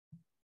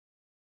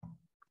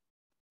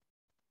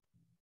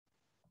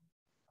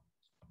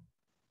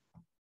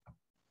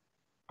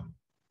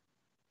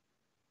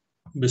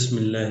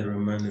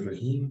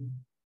Bismillahirrahmanirrahim.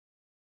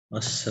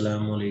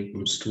 Assalamu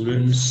alaikum,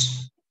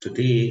 students.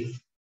 Today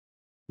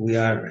we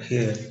are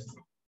here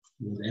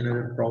with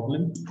another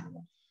problem.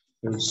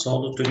 We'll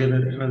solve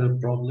together another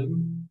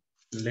problem.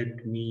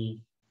 Let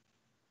me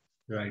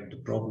write the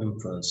problem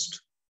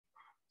first.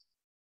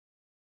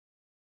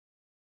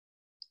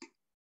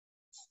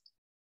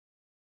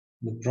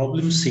 The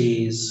problem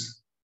says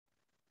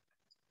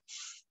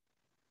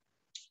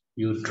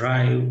you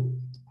drive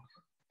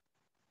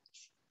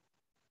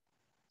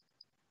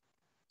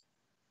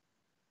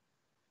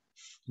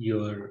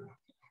your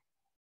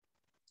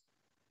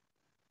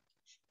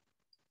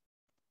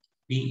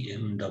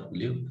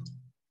BMW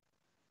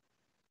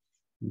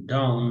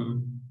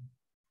down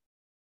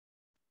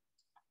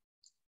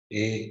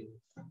a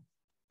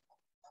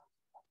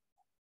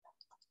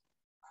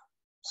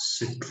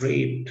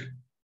straight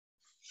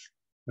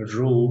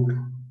road,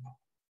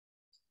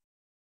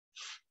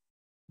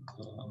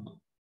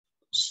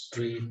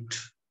 straight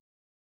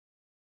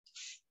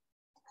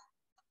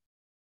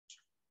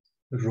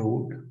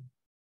road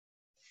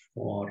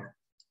for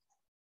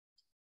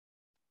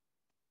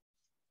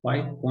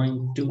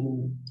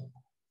 5.2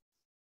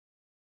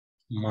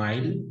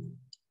 mile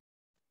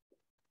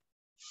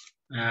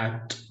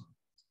at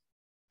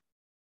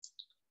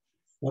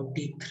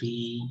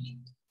 43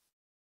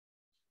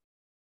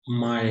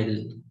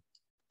 mile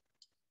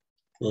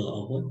per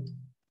hour.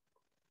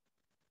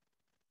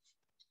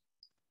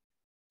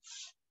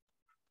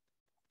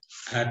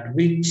 At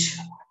which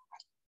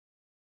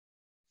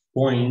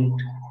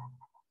point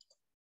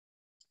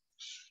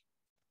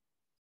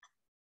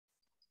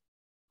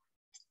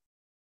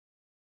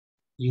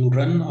you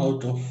run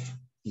out of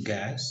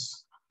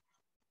gas,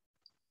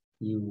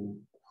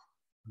 you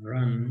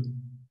run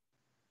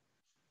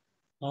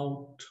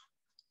out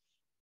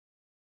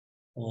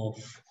of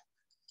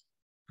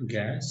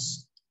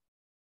gas,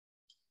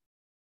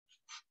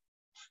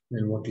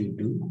 then what you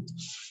do?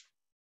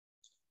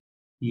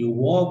 You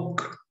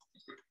walk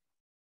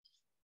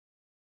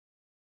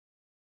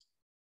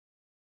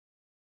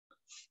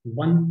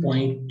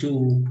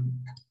 1.2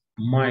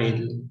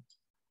 mile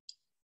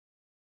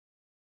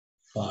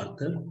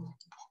farther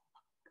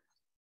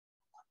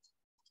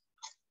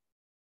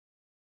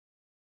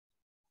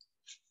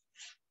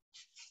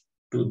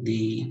to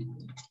the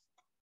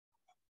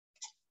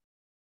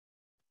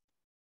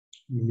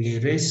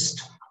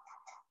nearest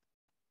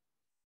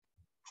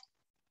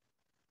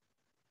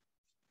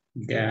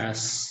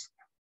gas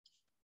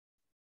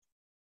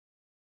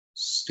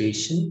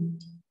station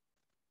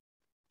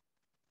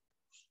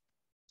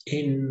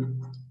in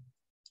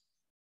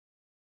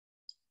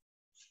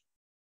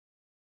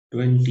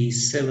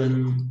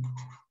 27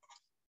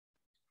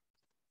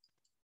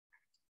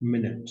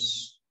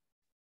 minutes.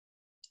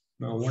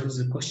 Now, what is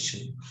the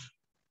question?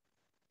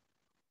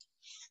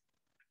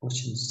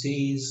 Question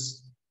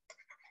says,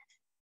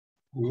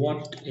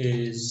 what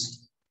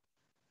is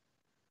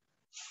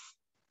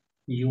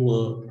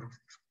your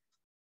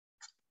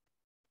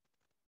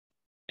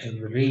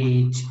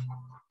average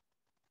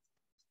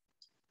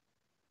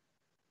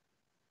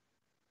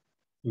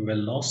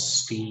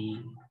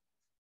velocity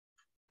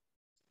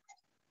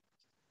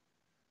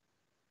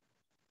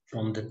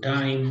from the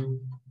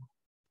time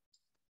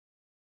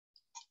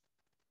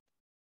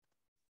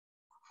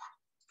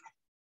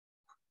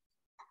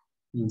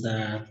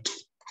that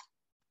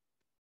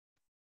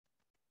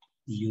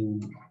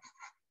you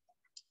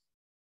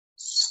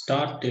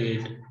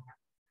started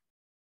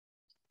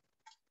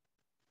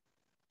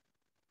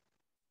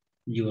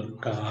your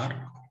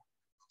car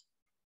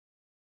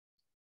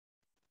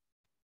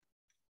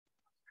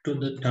to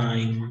the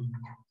time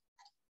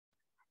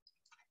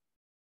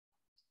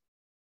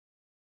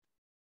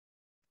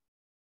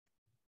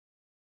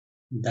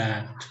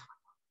that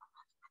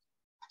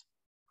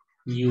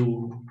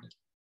you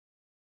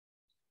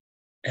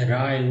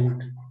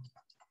arrived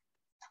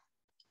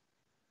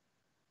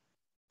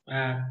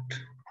at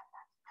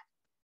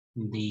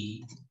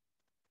the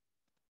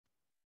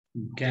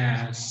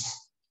gas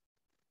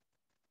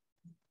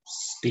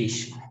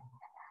station.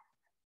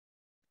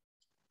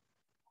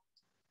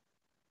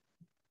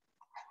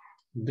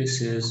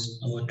 This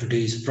is our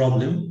today's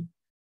problem.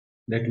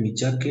 Let me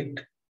check it.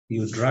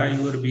 You drive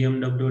your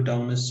BMW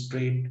down a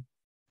straight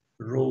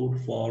road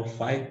for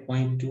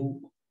 5.2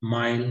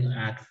 mile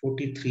at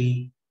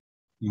 43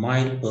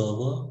 mile per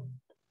hour,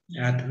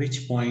 at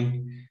which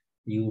point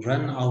you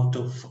run out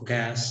of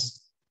gas.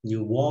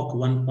 You walk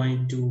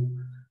 1.2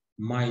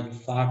 mile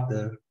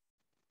farther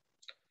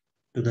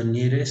to the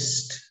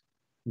nearest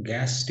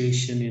gas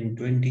station in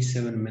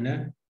 27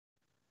 minutes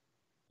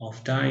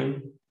of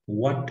time.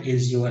 What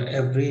is your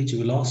average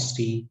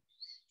velocity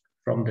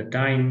from the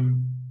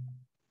time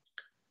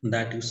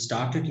that you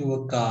started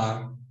your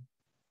car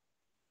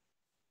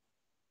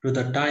to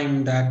the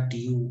time that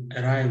you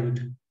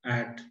arrived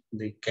at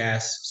the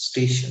gas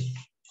station?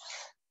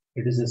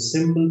 It is a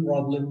simple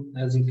problem,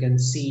 as you can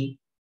see.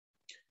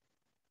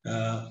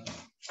 In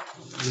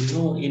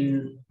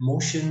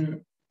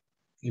motion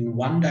in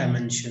one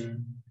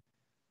dimension,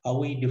 how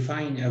we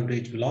define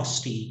average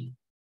velocity,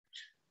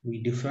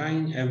 we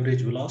define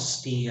average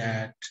velocity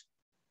at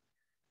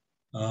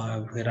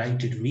we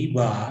write it v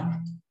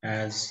bar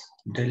as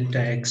delta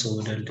x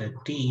over delta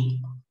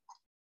t,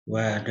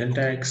 where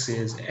delta x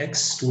is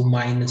x2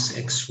 minus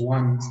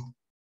x1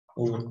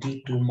 over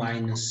t2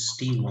 minus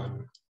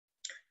t1.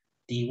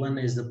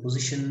 T1 is the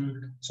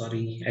position,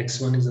 sorry,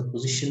 x1 is the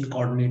position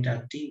coordinate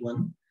at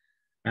t1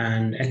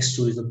 and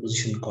x2 is the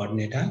position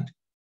coordinate at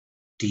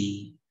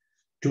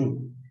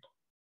t2.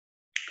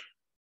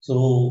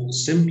 So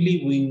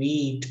simply we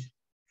need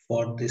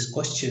for this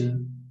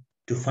question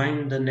to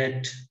find the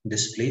net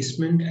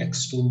displacement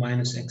x2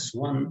 minus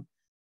x1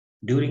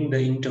 during the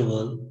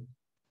interval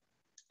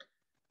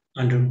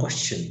under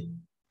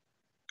question.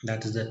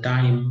 That is the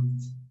time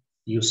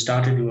you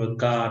started your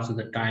car to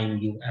the time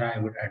you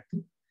arrived at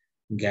the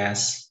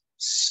gas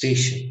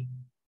station,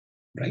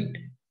 right?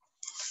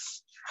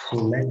 So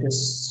let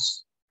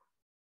us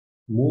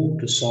move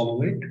to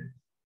solve it.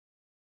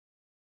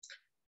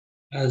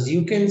 As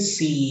you can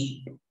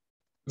see,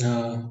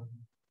 the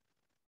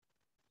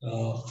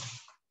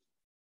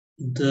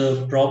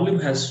problem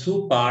has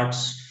two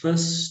parts.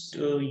 First,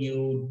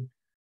 you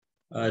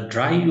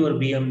drive your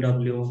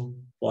BMW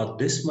for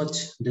this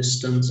much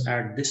distance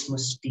at this much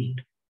speed.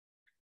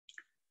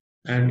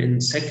 And in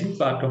second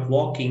part of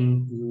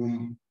walking,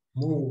 you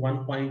move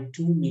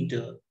 1.2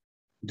 meter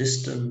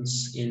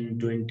distance in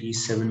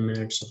 27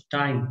 minutes of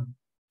time.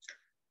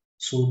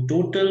 So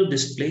total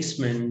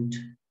displacement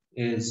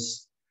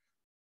is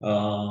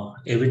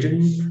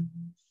evident.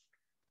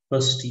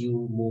 First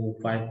you move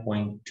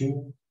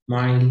 5.2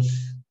 mile,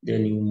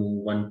 then you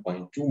move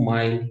 1.2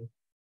 mile.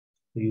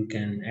 You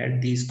can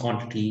add these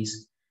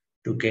quantities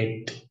to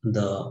get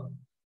the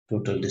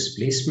total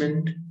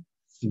displacement.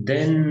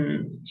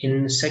 Then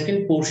in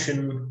second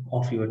portion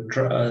of your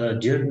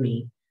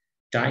journey,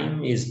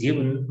 time is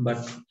given,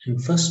 but in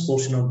first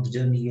portion of the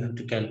journey, you have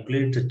to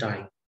calculate the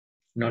time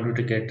in order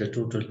to get the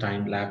total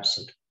time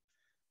lapsed.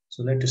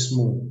 So let us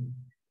move.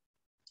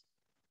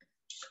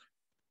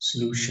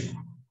 Solution.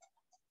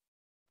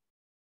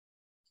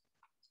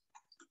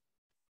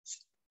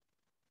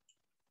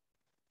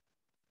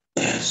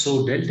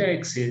 So delta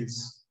x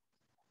is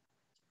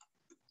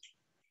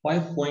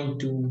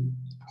 5.2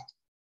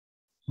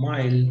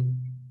 mile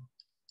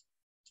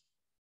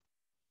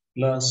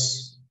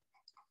plus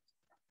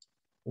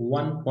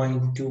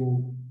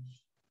 1.2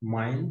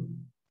 mile,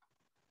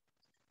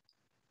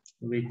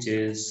 which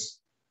is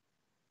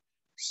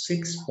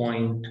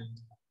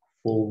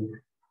 6.4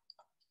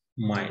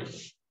 mile.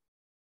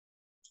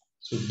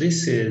 So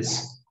this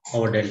is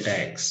our delta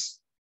x,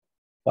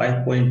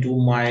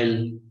 5.2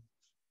 mile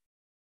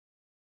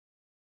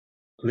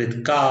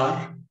with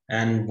car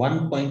and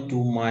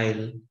 1.2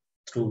 mile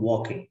through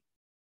walking,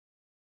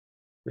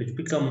 which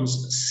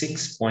becomes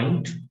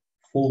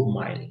 6.4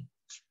 mile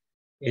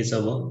is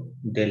our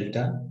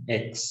delta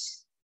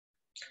x.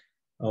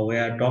 We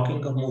are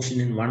talking of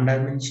motion in one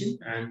dimension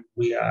and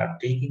we are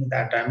taking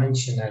that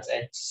dimension as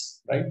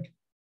x, right?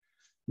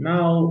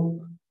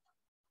 Now,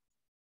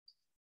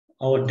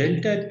 our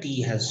delta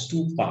t has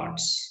two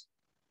parts.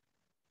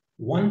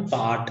 One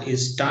part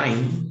is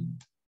time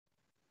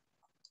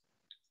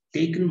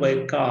taken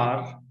by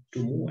car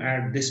to move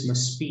at this much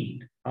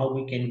speed. How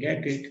we can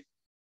get it?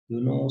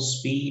 You know,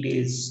 speed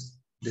is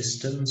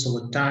distance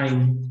over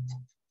time.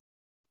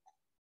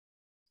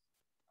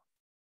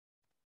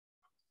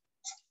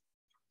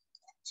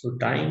 So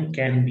time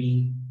can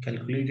be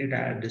calculated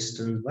at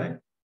distance by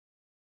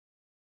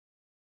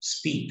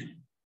speed.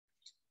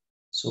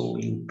 So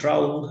you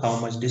travel how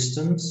much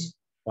distance?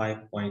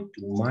 5.2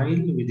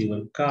 mile with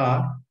your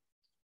car.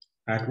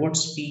 At what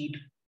speed?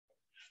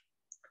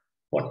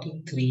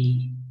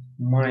 43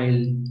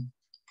 mile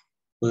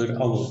per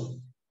hour.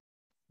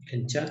 You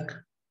can check.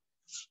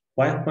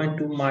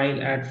 5.2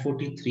 mile at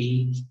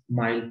 43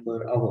 mile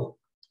per hour.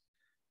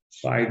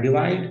 So I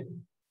divide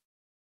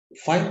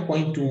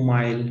 5.2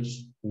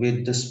 miles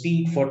with the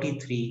speed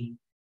 43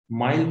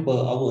 mile per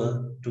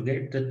hour to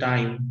get the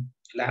time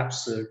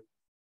lapsed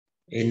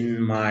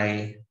in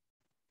my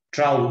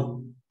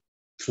travel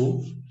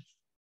through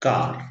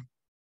car,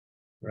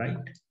 right?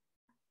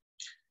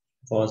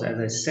 Because as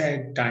I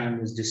said, time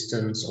is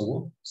distance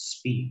over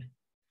speed.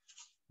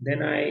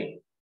 Then I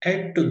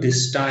add to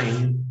this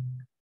time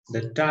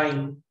the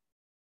time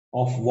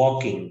of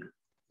walking,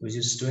 which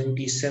is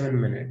 27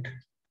 minutes,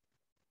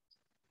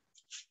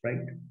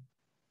 right?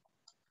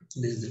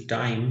 This is the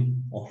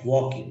time of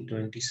walking,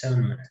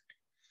 27 minutes.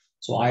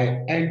 So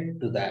I add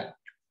to that,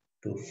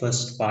 to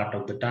first part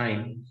of the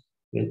time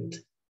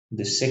with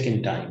the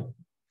second time.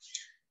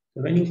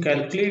 So when you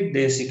calculate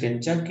this, you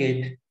can check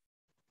it.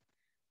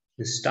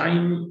 This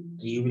time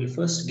you will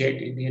first get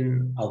it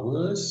in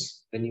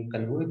hours. When you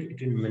convert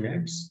it in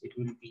minutes, it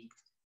will be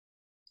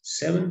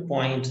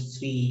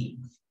 7.3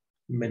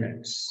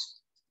 minutes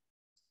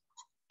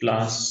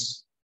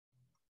plus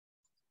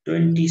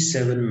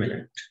 27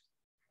 minutes.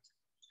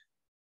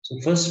 So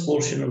first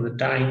portion of the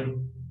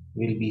time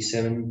will be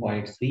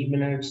 7.3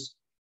 minutes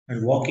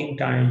and walking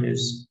time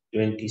is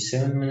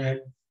 27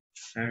 minutes,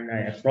 and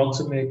I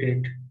approximate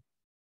it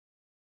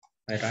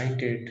I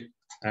write it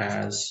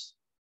as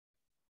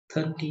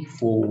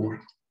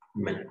 34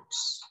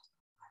 minutes.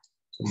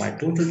 So my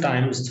total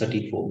time is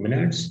 34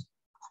 minutes,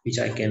 which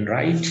I can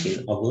write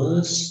in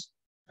hours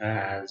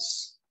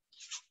as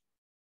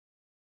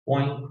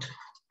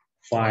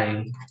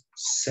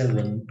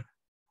 0.57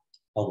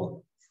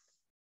 hour.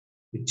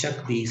 We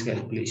check these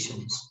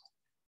calculations.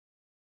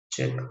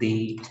 Check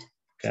the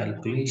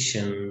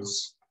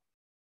calculations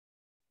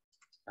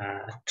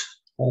at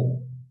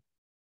home.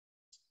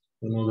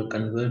 You know the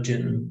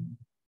conversion.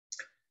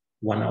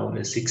 1 hour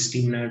is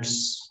 60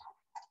 minutes.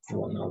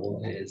 1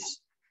 hour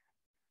is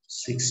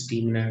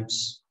 60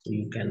 minutes. So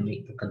you can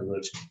make the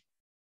conversion.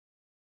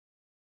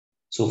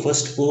 So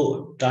first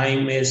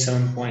time is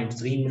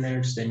 7.3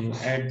 minutes. Then you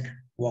add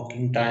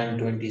walking time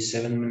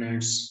 27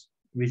 minutes,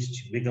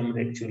 which becomes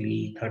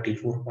actually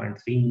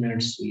 34.3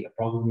 minutes. We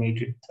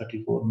approximated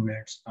 34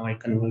 minutes. Now I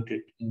convert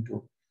it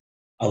into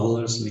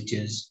hours, which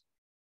is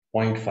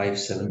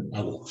 0.57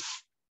 hour.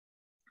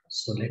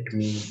 So let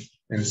me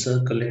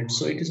encircle it.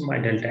 So it is my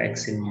delta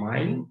x in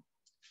mile.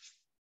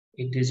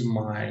 It is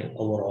my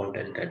overall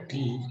delta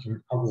t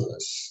in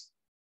hours.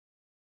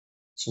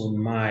 So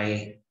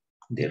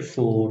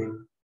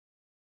therefore,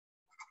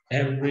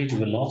 average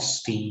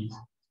velocity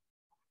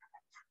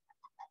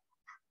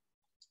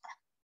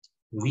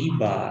v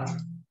bar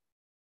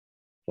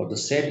for the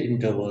said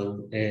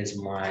interval is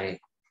my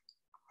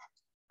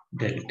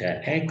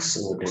delta x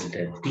or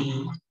delta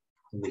t,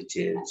 which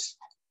is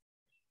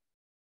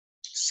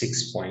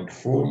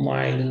 6.4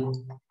 mile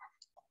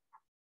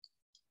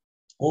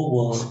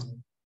over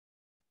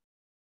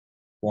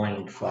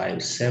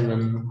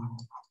 0.57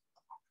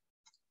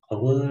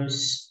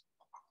 hours,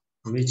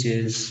 which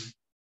is,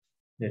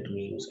 let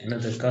me use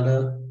another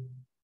color.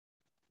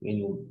 When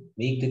you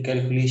make the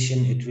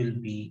calculation, it will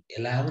be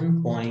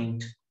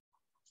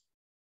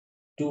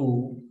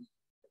 11.2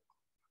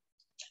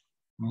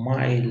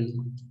 mile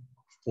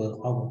per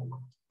hour.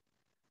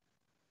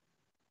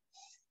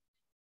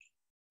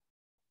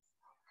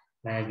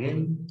 I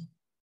again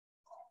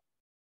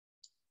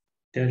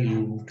tell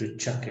you to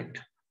check it.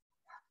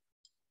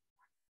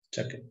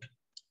 Check it.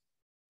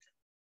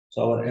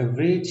 So our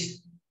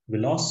average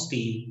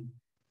velocity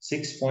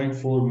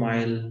 6.4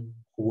 mile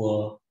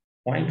over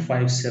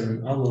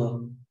 0.57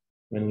 hour.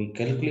 When we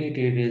calculate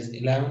it is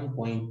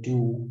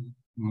 11.2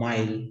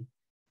 mile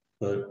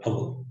per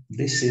hour.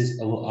 This is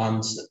our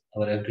answer,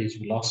 our average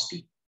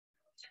velocity.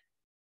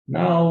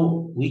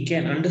 Now we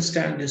can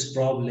understand this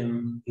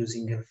problem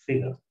using a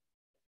figure.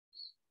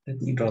 Let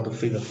me draw the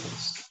figure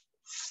first.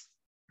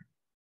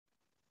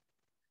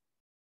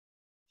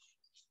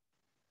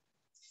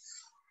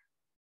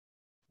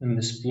 In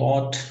this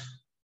plot,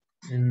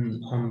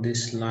 on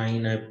this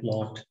line, I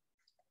plot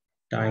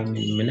time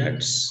in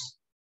minutes.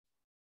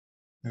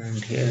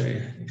 And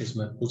here it is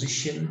my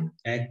position,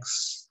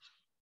 x.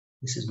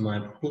 This is my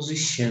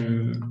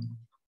position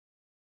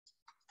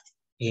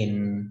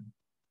in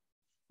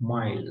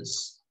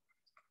miles,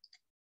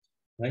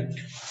 right?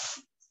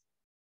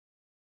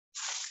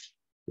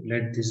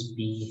 Let this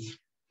be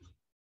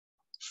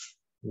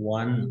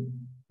 1.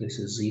 This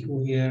is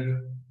 0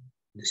 here.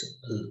 This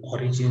is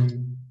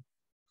origin.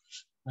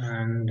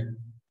 And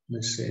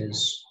this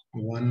is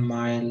 1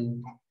 mile,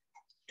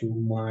 2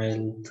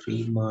 mile,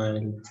 3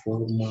 mile,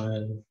 4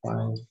 mile,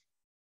 5,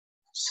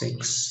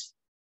 6,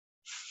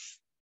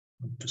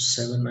 up to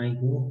 7 I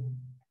go.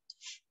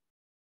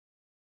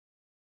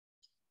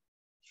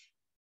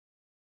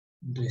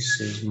 This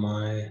is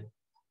my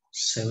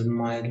 7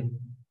 mile.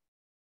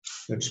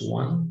 That's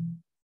 1,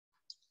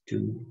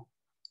 2,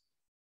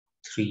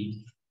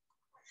 3,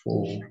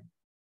 4,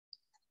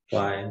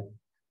 5,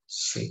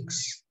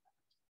 6,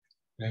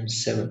 and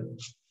 7.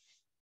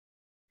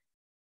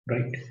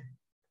 Right?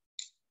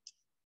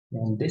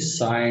 On this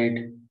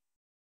side,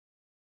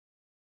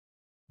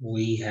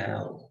 we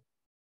have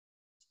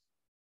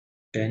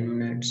 10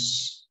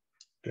 minutes,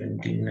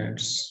 20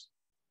 minutes,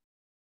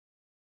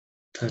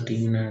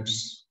 30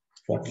 minutes,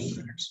 40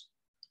 minutes.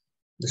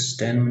 This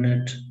 10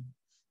 minutes,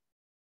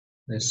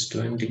 this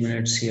 20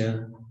 minutes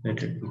here,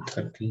 let it be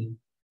 30,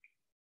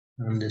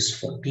 and this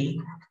 40.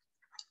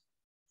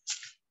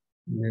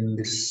 Then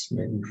this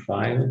maybe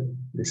 5,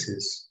 this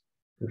is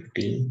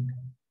 15,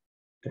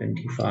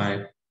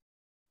 25,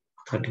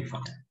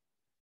 35.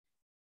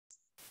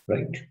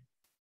 Right?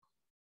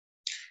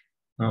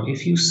 Now,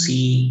 if you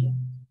see,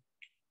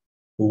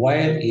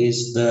 where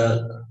is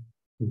the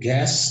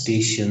gas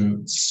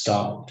station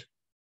stopped?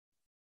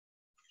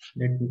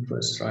 Let me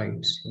first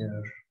write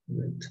here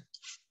with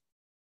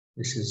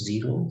this is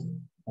 0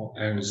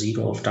 and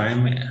 0 of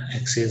time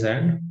axis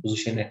and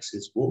position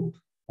axis both.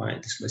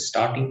 Fine, this is my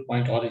starting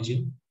point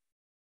origin.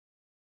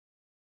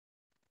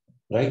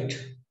 Right?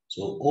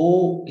 So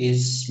O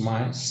is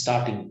my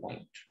starting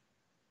point.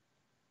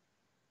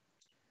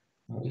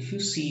 Now, if you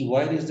see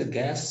where is the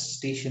gas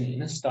station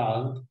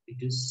installed,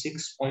 it is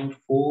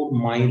 6.4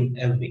 mile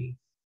away.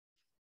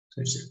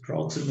 So it's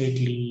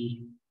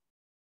approximately,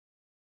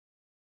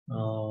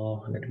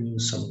 let me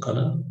use some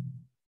color.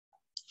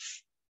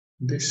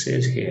 This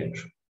is here.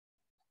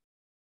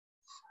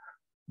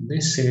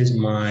 This is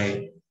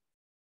my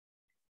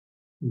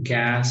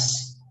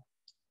gas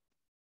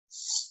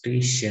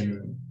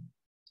station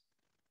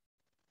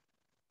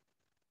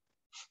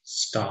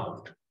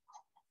start.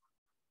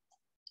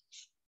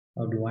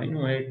 How do I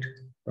know it?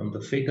 From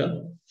the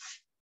figure.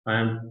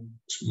 I'm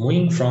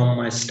moving from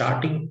my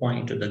starting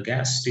point to the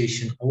gas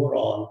station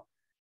overall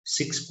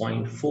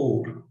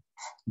 6.4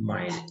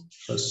 mile.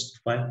 First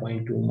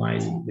 5.2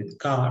 mile with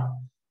car,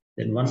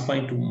 then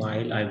 1.2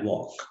 mile I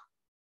walk.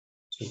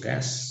 So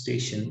gas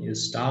station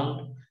is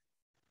stalled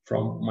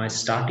from my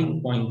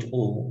starting point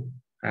O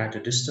at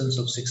a distance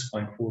of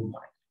 6.4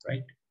 mile,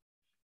 right?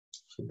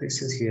 So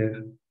this is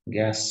here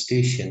gas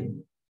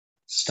station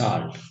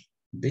start.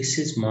 This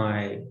is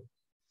my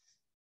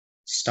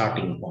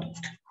starting point.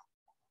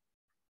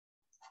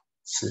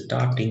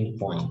 Starting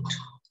point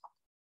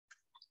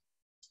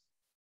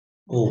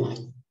O,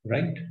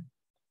 right?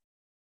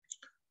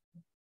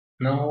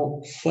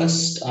 Now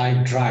first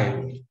I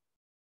drive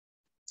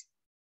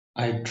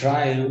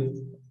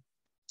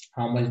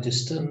how much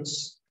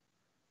distance?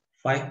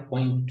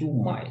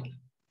 5.2 mile.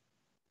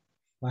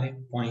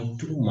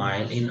 5.2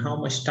 mile in how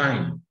much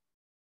time?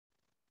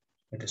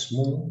 Let us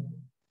move.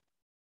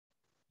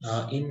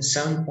 In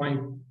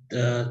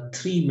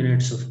 7.3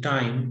 minutes of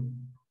time,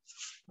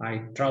 I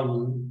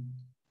travel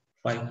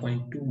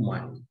 5.2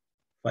 mile.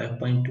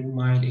 5.2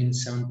 mile in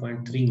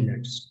 7.3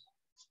 minutes.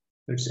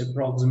 It's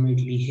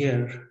approximately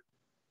here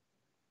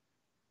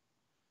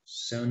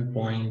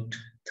 7.3,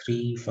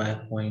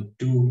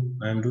 5.2.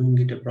 I'm doing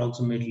it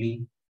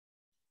approximately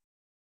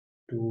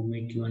to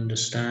make you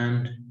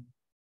understand.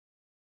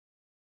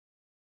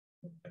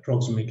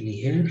 Approximately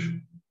here,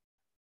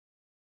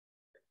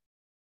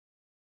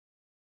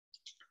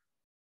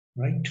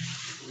 right?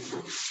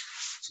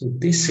 So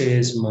this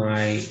is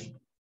my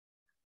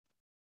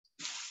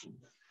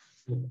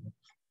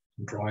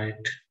draw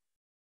it.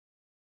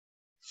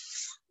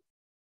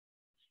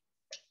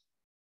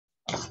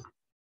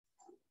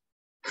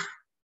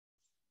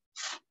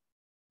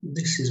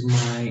 This is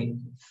my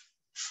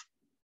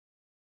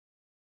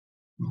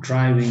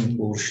driving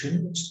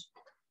portions.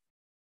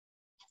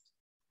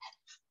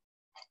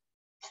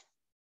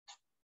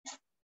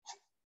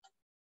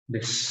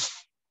 This,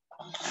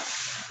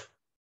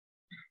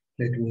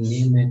 let me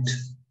name it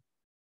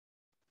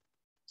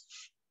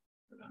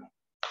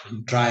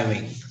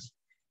driving.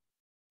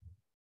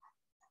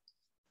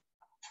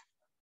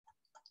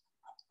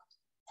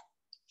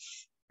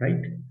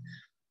 Right?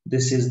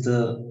 This is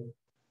the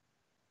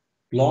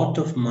plot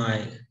of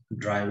my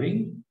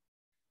driving.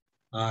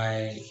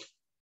 I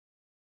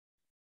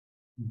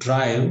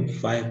drive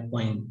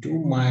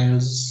 5.2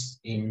 miles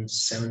in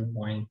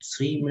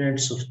 7.3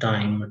 minutes of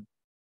time,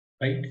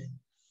 right?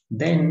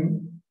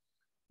 Then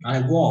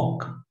I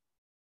walk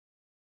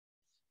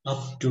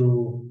up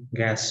to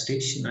gas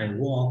station, I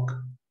walk,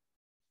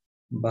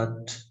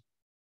 but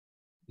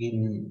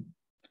in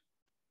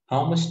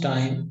how much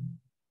time?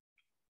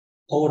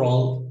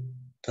 Overall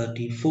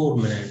 34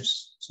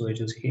 minutes. So it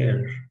is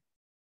here.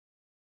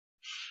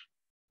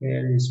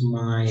 Here is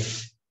my,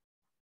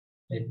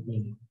 let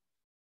me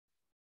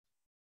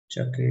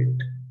check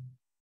it.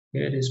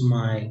 Here is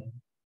my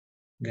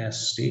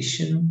gas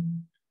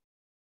station.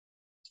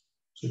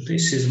 So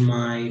this is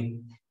my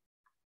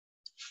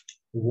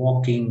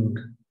walking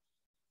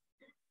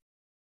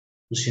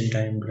position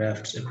time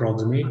graphs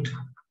approximate.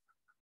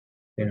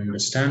 You can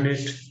understand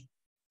it.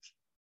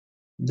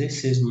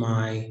 This is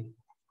my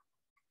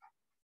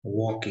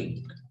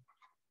walking.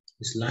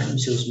 This line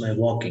shows my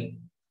walking.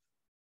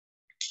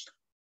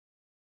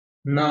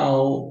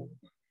 Now,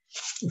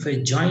 if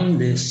I join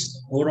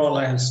this, overall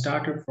I have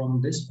started from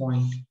this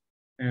point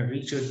and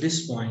reached at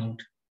this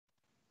point.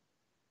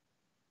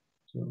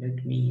 So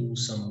let me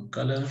use some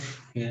color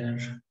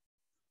here.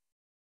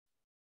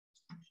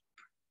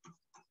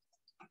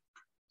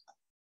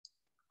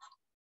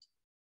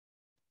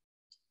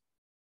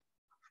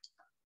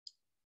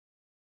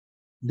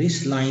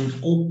 This line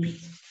OP.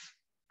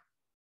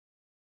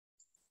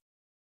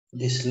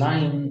 This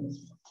line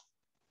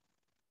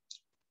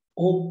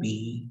OP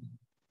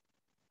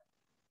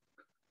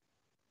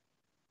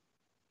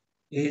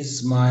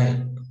is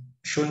my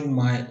showing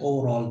my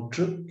overall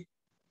trip,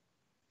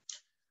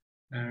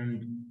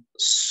 and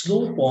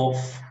slope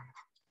of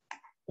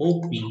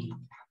OP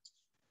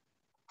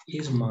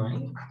is my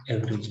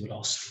average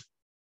velocity.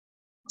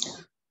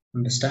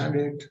 Understand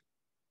it?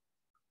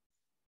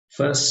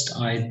 First,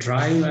 I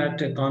drive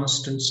at a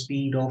constant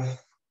speed of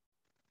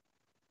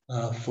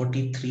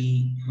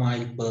 43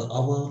 miles per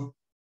hour.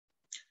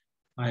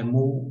 I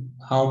move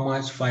how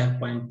much?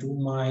 5.2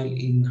 mile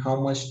in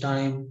how much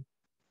time?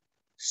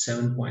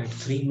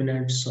 7.3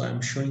 minutes. So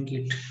I'm showing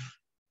it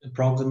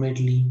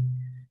approximately.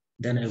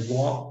 Then I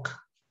walk.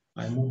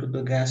 I move to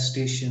the gas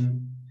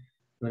station.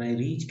 When I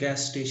reach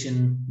gas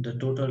station, the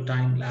total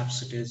time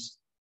lapse it is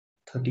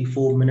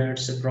 34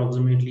 minutes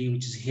approximately,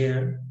 which is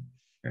here.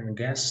 And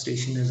gas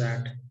station is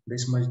at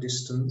this much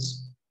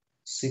distance,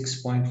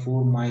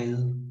 6.4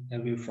 mile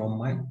away from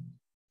my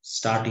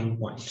starting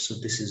point. So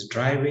this is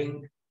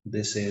driving,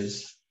 this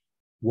is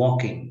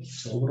walking.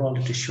 So overall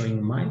it is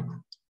showing my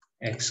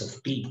x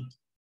of t.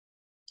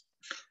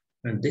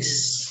 And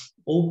this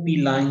OP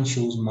line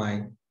shows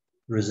my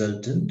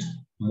resultant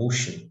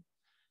motion.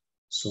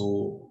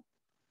 So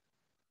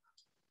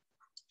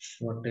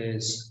what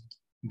is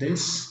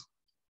this?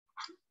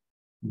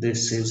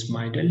 This is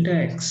my delta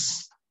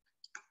x.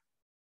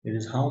 It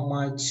is how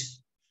much?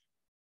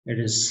 It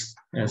is,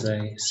 as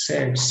I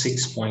said,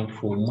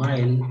 6.4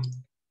 mile.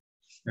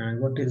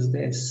 And what is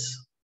this?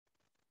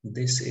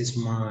 This is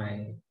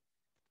my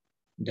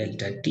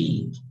delta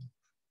t.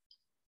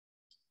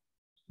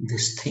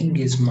 This thing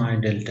is my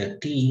delta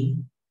t,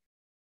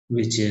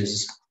 which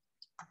is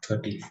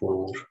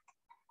 34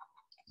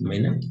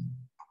 minutes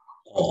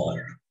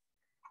or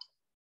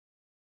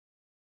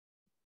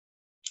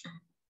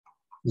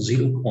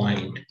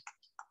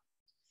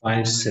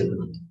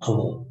 0.57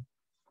 hour.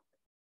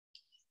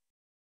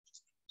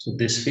 So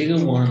this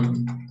figure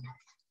 1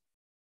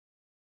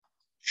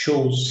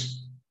 shows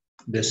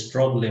this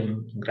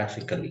problem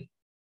graphically,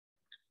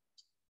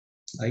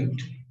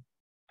 right?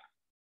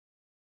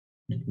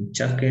 Let me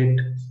check it.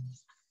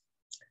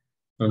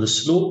 Now the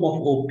slope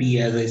of OP,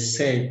 as I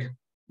said,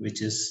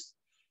 which is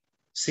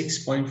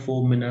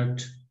 6.4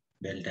 minute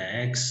delta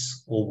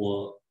x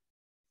over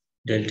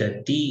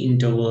delta t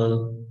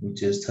interval,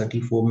 which is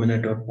 34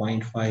 minute or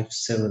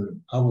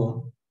 0.57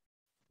 hour,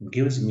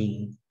 gives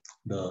me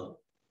the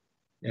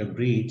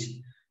average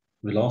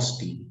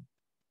velocity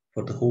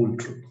for the whole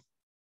trip.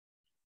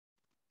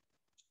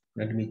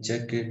 Let me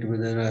check it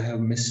whether I have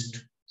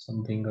missed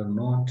something or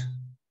not.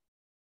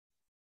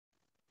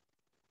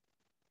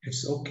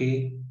 It's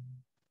okay.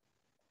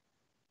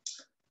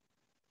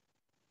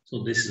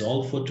 So this is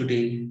all for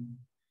today.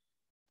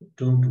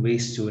 Don't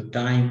waste your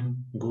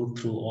time. Go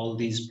through all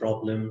these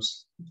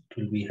problems. It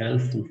will be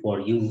helpful for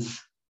you.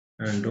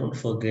 And don't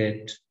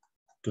forget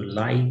to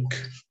like,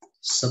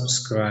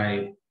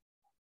 subscribe,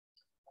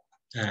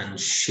 and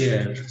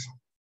share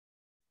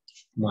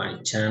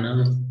my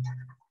channel.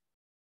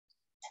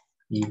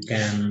 You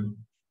can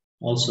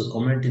also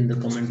comment in the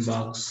comment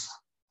box.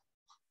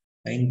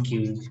 Thank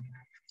you.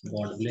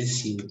 God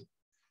bless you.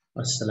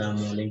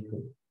 Assalamu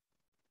alaikum.